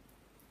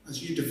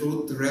as you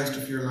devote the rest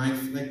of your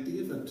life, like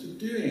David, to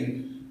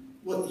doing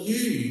what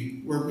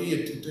you were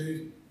made to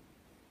do,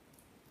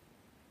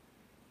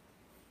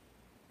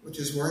 which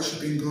is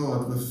worshipping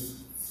God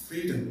with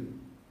freedom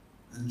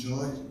and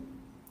joy,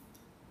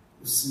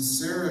 with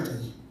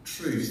sincerity,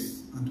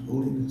 truth and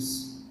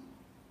holiness,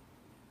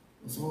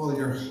 with all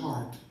your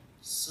heart,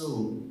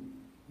 soul,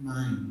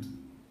 mind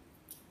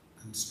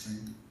and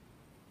strength.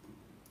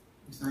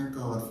 We thank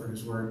God for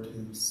his word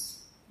to us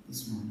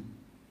this morning.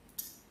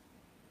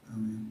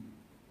 Amen.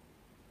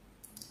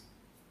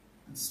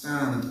 Let's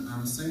stand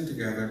and sing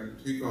together,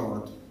 "To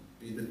God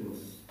be the glory."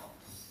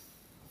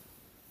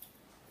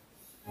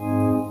 We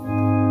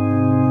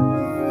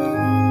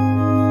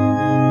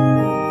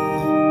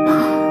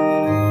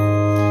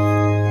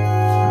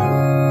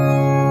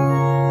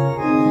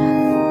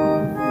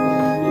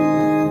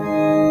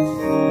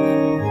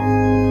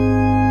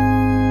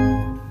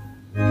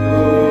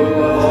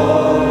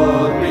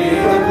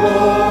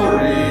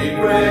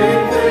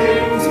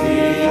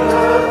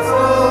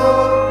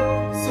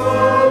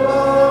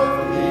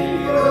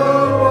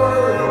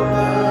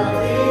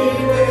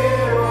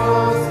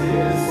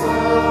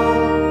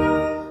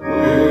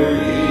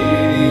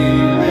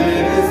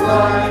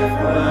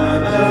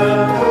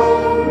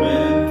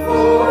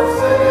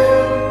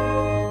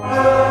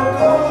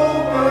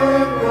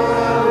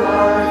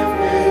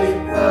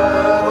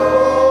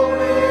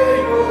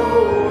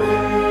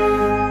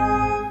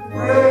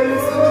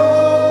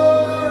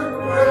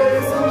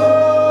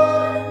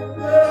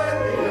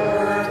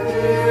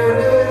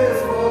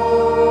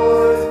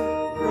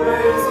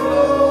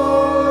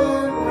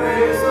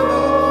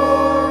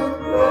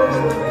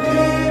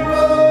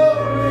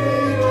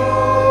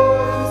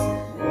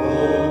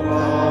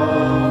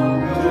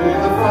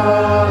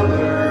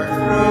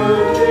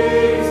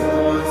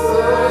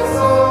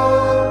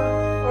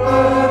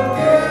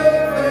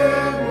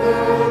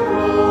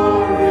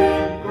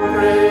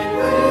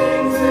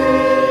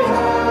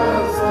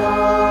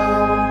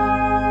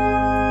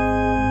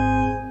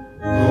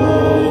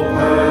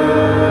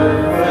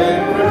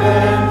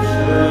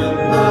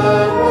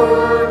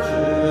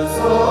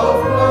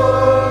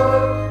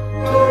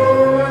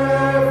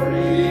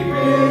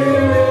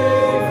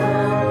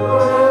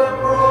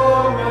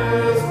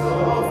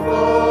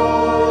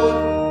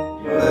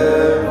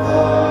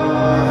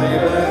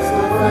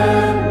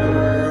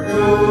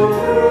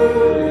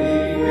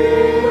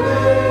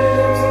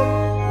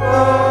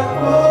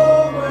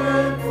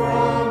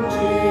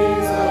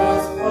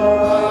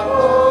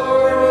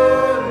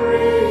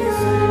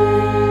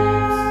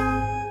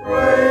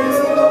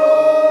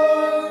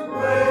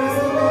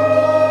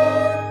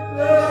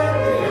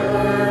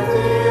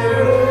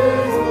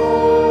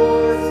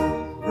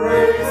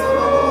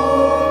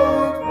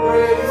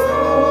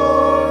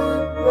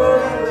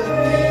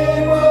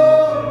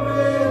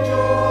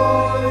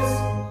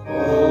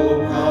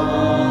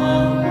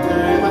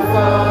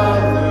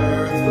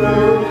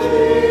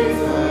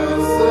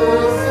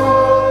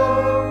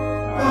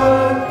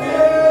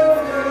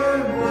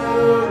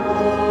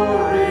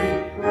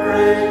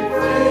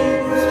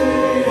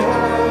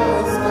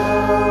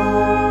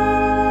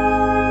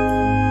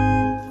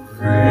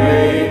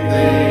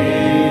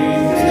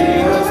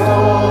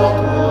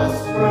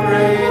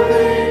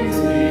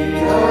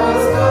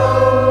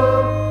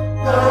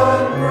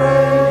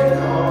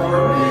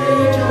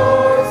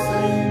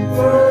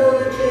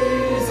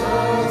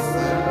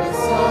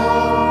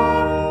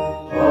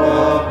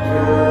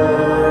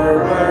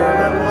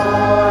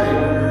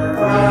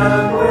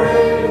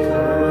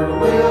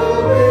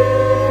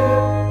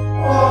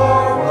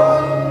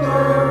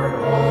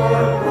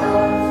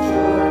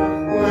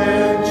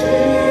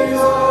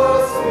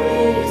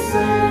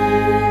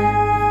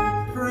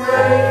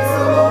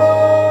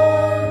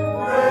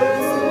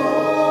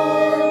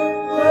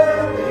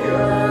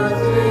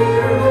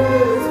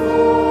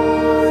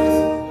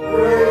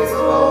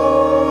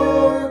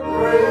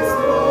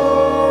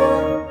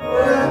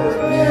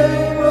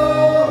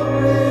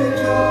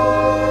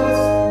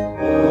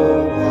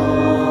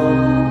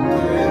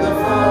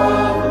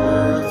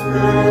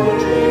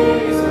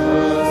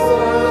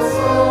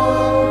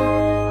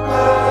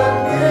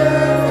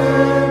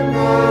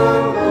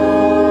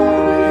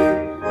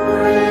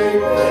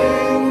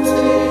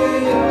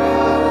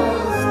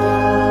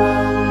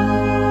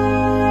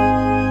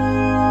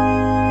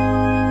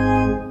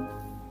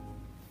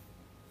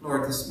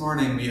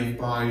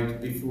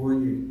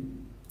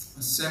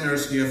as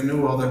sinners who have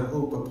no other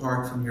hope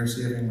apart from your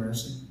saving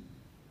mercy.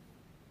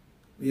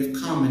 We have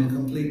come in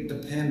complete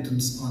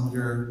dependence on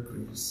your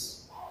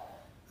grace.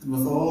 And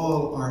with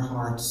all our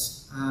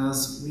hearts,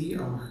 as we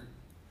are,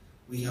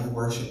 we have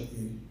worshipped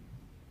you.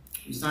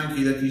 We thank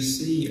you that you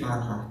see our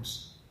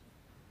hearts,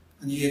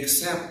 and you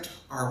accept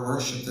our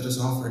worship that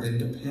is offered in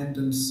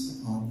dependence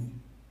upon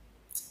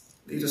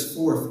you. Lead us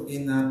forth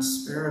in that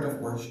spirit of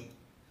worship,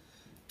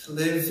 to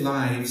live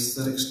lives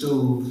that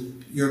extol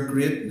your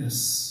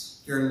greatness,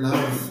 your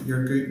love,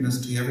 your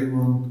goodness to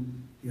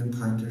everyone who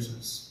encounters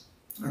us.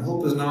 Our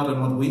hope is not in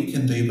what we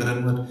can do, but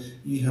in what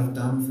you have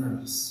done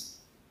for us.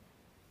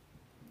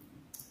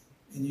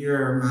 In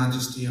your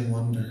majesty and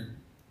wonder,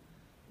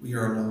 we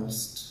are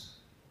lost.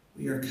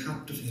 We are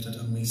captivated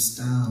and we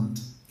stand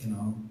in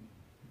awe.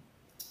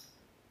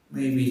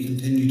 May we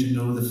continue to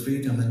know the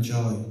freedom and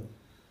joy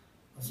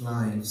of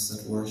lives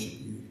that worship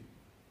you.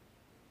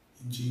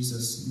 In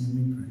Jesus' name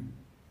we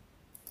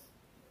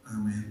pray.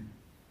 Amen.